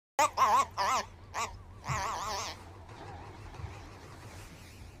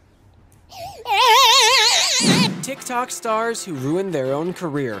TikTok stars who ruin their own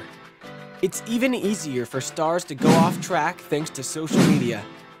career. It's even easier for stars to go off track thanks to social media.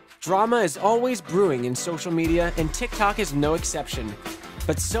 Drama is always brewing in social media, and TikTok is no exception.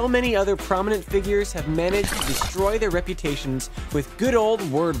 But so many other prominent figures have managed to destroy their reputations with good old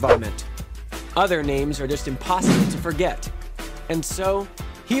word vomit. Other names are just impossible to forget. And so,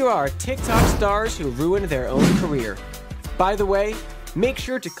 here are TikTok stars who ruined their own career. By the way, make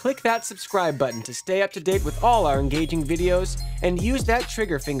sure to click that subscribe button to stay up to date with all our engaging videos, and use that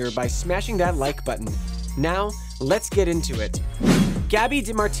trigger finger by smashing that like button. Now, let's get into it. Gabi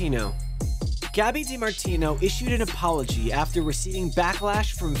DelMartino. Gabi DelMartino issued an apology after receiving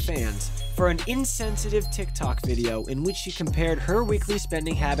backlash from fans for an insensitive TikTok video in which she compared her weekly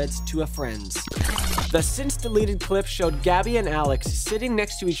spending habits to a friend's. The since-deleted clip showed Gabi and Alex sitting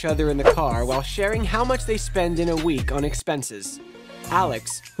next to each other in the car while sharing how much they spend in a week on expenses.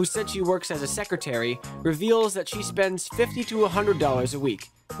 Alex, who said she works as a secretary, reveals that she spends $50 to $100 a week,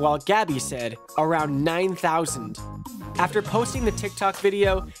 while Gabi said around $9,000. After posting the TikTok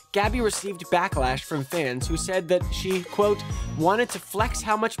video, Gabi received backlash from fans who said that she, quote, wanted to flex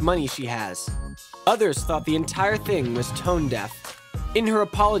how much money she has. Others thought the entire thing was tone deaf. In her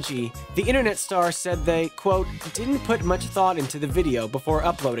apology, the internet star said they, quote, didn't put much thought into the video before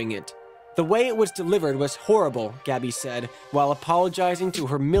uploading it. The way it was delivered was horrible, Gabi said, while apologizing to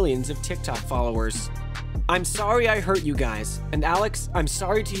her millions of TikTok followers. I'm sorry I hurt you guys, and Alex, I'm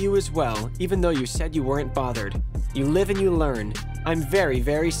sorry to you as well, even though you said you weren't bothered. You live and you learn. I'm very,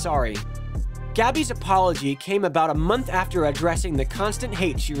 very sorry. Gabi's apology came about a month after addressing the constant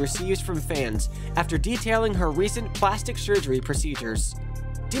hate she receives from fans after detailing her recent plastic surgery procedures.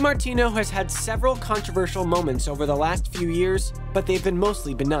 DelMartino has had several controversial moments over the last few years, but they've been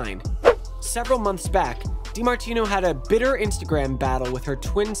mostly benign. Several months back, DelMartino had a bitter Instagram battle with her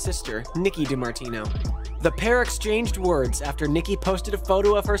twin sister, Nikki DelMartino. The pair exchanged words after Nikki posted a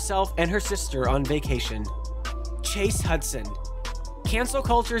photo of herself and her sister on vacation. Chase Hudson. Cancel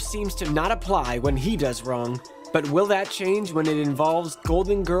culture seems to not apply when he does wrong, but will that change when it involves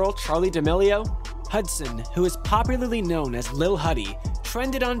Golden Girl Charli D'Amelio? Hudson, who is popularly known as Lil Huddy,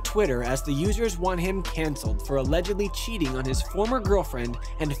 trended on Twitter as the users want him canceled for allegedly cheating on his former girlfriend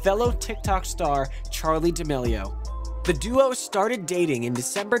and fellow TikTok star Charli D'Amelio. The duo started dating in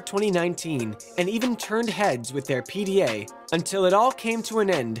December 2019 and even turned heads with their PDA until it all came to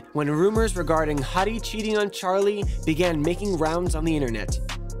an end when rumors regarding Huddy cheating on Charli began making rounds on the internet.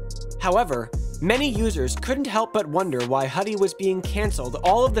 However, many users couldn't help but wonder why Huddy was being canceled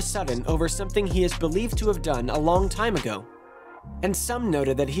all of a sudden over something he is believed to have done a long time ago. And some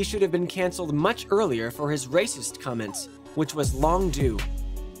noted that he should have been canceled much earlier for his racist comments, which was long due.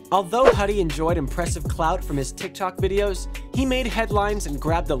 Although Huddy enjoyed impressive clout from his TikTok videos, he made headlines and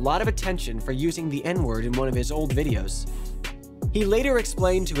grabbed a lot of attention for using the N-word in one of his old videos. He later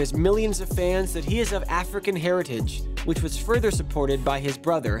explained to his millions of fans that he is of African heritage, which was further supported by his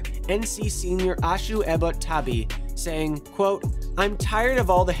brother, NC Senior Ashu Ebot Tabi, saying, quote, I'm tired of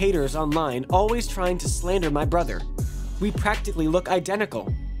all the haters online always trying to slander my brother. We practically look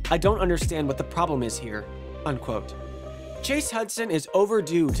identical. I don't understand what the problem is here, unquote. Chase Hudson is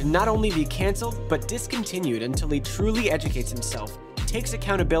overdue to not only be canceled, but discontinued until he truly educates himself, takes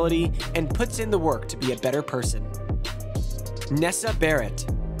accountability, and puts in the work to be a better person. Nessa Barrett.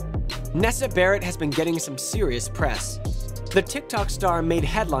 Nessa Barrett has been getting some serious press. The TikTok star made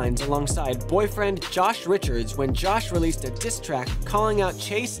headlines alongside boyfriend Josh Richards when Josh released a diss track calling out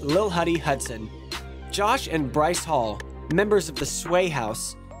Chase Lil Huddy Hudson. Josh and Bryce Hall, members of the Sway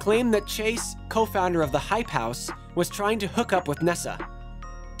House, claimed that Chase, co-founder of the Hype House, was trying to hook up with Nessa.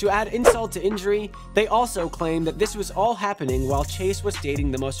 To add insult to injury, they also claimed that this was all happening while Chase was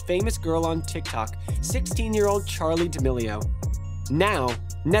dating the most famous girl on TikTok, 16-year-old Charli D'Amelio. Now,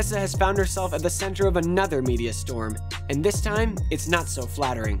 Nessa has found herself at the center of another media storm, and this time, it's not so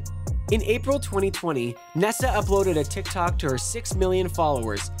flattering. In April 2020, Nessa uploaded a TikTok to her 6 million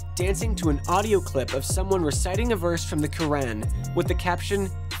followers, dancing to an audio clip of someone reciting a verse from the Quran with the caption,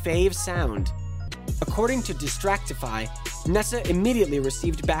 "Fave Sound." According to Distractify, Nessa immediately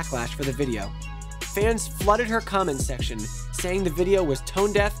received backlash for the video. Fans flooded her comment section, saying the video was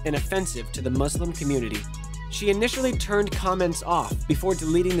tone-deaf and offensive to the Muslim community. She initially turned comments off before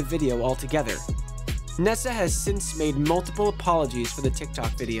deleting the video altogether. Nessa has since made multiple apologies for the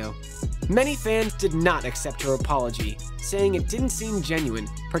TikTok video. Many fans did not accept her apology, saying it didn't seem genuine,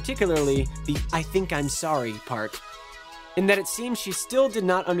 particularly the "I think I'm sorry" part, and that it seems she still did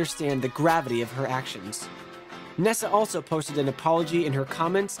not understand the gravity of her actions. Nessa also posted an apology in her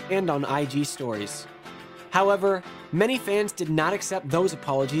comments and on IG stories. However, many fans did not accept those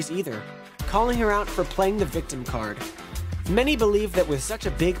apologies either, calling her out for playing the victim card. Many believe that with such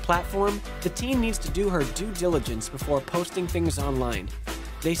a big platform, the teen needs to do her due diligence before posting things online.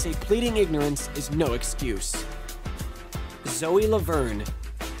 They say pleading ignorance is no excuse. Zoe Laverne.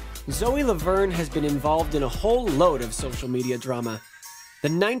 Zoe Laverne has been involved in a whole load of social media drama. The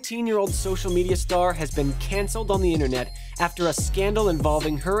 19-year-old social media star has been canceled on the internet after a scandal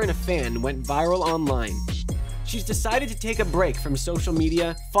involving her and a fan went viral online. She's decided to take a break from social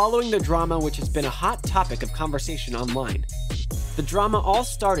media following the drama, which has been a hot topic of conversation online. The drama all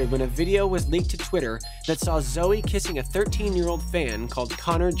started when a video was leaked to Twitter that saw Zoe kissing a 13-year-old fan called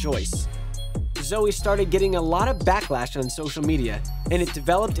Connor Joyce. Zoe started getting a lot of backlash on social media, and it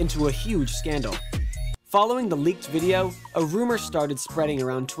developed into a huge scandal. Following the leaked video, a rumor started spreading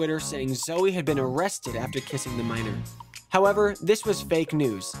around Twitter saying Zoe had been arrested after kissing the minor. However, this was fake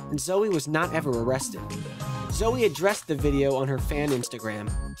news, and Zoe was not ever arrested. Zoe addressed the video on her fan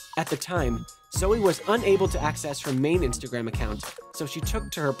Instagram. At the time, Zoe was unable to access her main Instagram account, so she took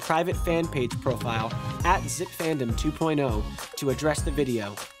to her private fan page profile @ZipFandom 2.0 to address the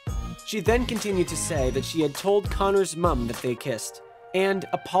video. She then continued to say that she had told Connor's mom that they kissed, and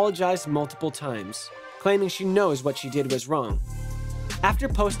apologized multiple times, claiming she knows what she did was wrong. After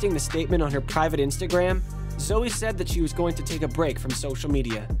posting the statement on her private Instagram, Zoe said that she was going to take a break from social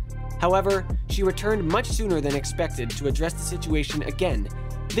media. However, she returned much sooner than expected to address the situation again,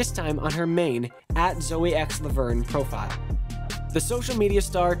 this time on her main @ZoeXLaverne profile. The social media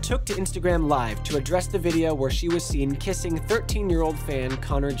star took to Instagram Live to address the video where she was seen kissing 13-year-old fan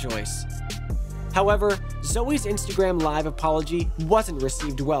Connor Joyce. However, Zoe's Instagram Live apology wasn't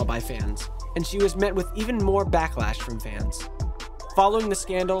received well by fans, and she was met with even more backlash from fans. Following the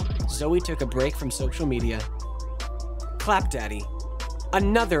scandal, Zoe took a break from social media. Clapdaddie.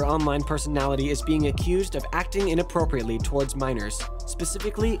 Another online personality is being accused of acting inappropriately towards minors,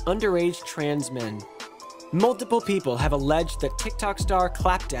 specifically underage trans men. Multiple people have alleged that TikTok star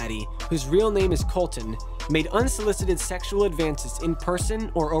Clapdaddie, whose real name is Colton, made unsolicited sexual advances in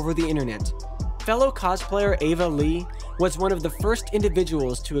person or over the internet. Fellow cosplayer Ava Lee was one of the first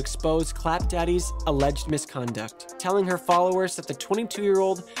individuals to expose Clapdaddie's alleged misconduct, telling her followers that the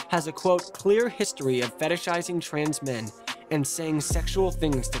 22-year-old has a, quote, clear history of fetishizing trans men and saying sexual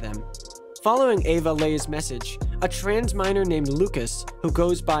things to them. Following Ava Lee's message, a trans minor named Lucas, who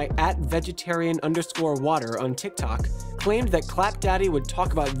goes by @vegetarian_water on TikTok, claimed that Clapdaddie would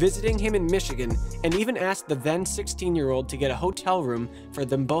talk about visiting him in Michigan and even asked the then 16-year-old to get a hotel room for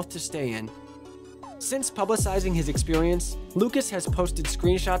them both to stay in. Since publicizing his experience, Lucas has posted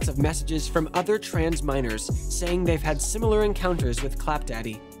screenshots of messages from other trans minors saying they've had similar encounters with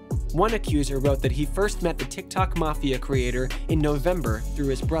Clapdaddie. One accuser wrote that he first met the TikTok Mafia creator in November through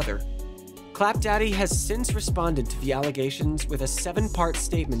his brother. Clapdaddie has since responded to the allegations with a 7-part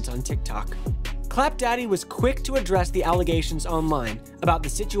statement on TikTok. Clapdaddie was quick to address the allegations online about the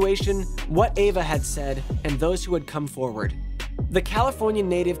situation, what Ava had said, and those who had come forward. The California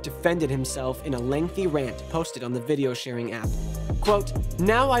native defended himself in a lengthy rant posted on the video sharing app. Quote,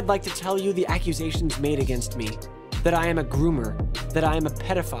 "Now I'd like to tell you the accusations made against me. That I am a groomer, that I am a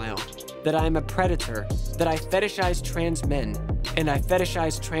pedophile, that I am a predator, that I fetishize trans men, and I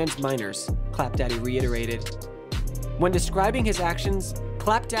fetishize trans minors," Clapdaddie reiterated. When describing his actions,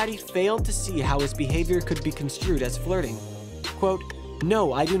 Clapdaddie failed to see how his behavior could be construed as flirting. Quote,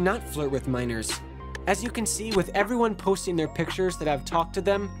 "No, I do not flirt with minors. As you can see with everyone posting their pictures that I've talked to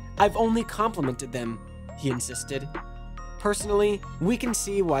them, I've only complimented them," he insisted. Personally, we can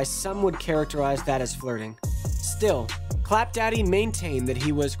see why some would characterize that as flirting. Still, Clapdaddie maintained that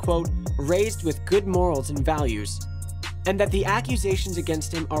he was, quote, raised with good morals and values, and that the accusations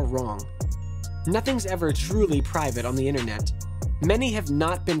against him are wrong. Nothing's ever truly private on the internet. Many have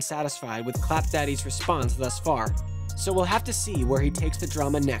not been satisfied with Clapdaddie's response thus far, so we'll have to see where he takes the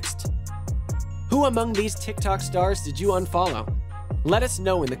drama next. Who among these TikTok stars did you unfollow? Let us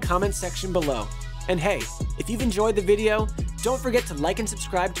know in the comment section below. And hey, if you've enjoyed the video, don't forget to like and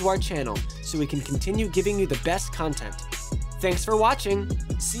subscribe to our channel so we can continue giving you the best content. Thanks for watching.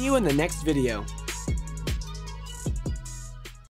 See you in the next video.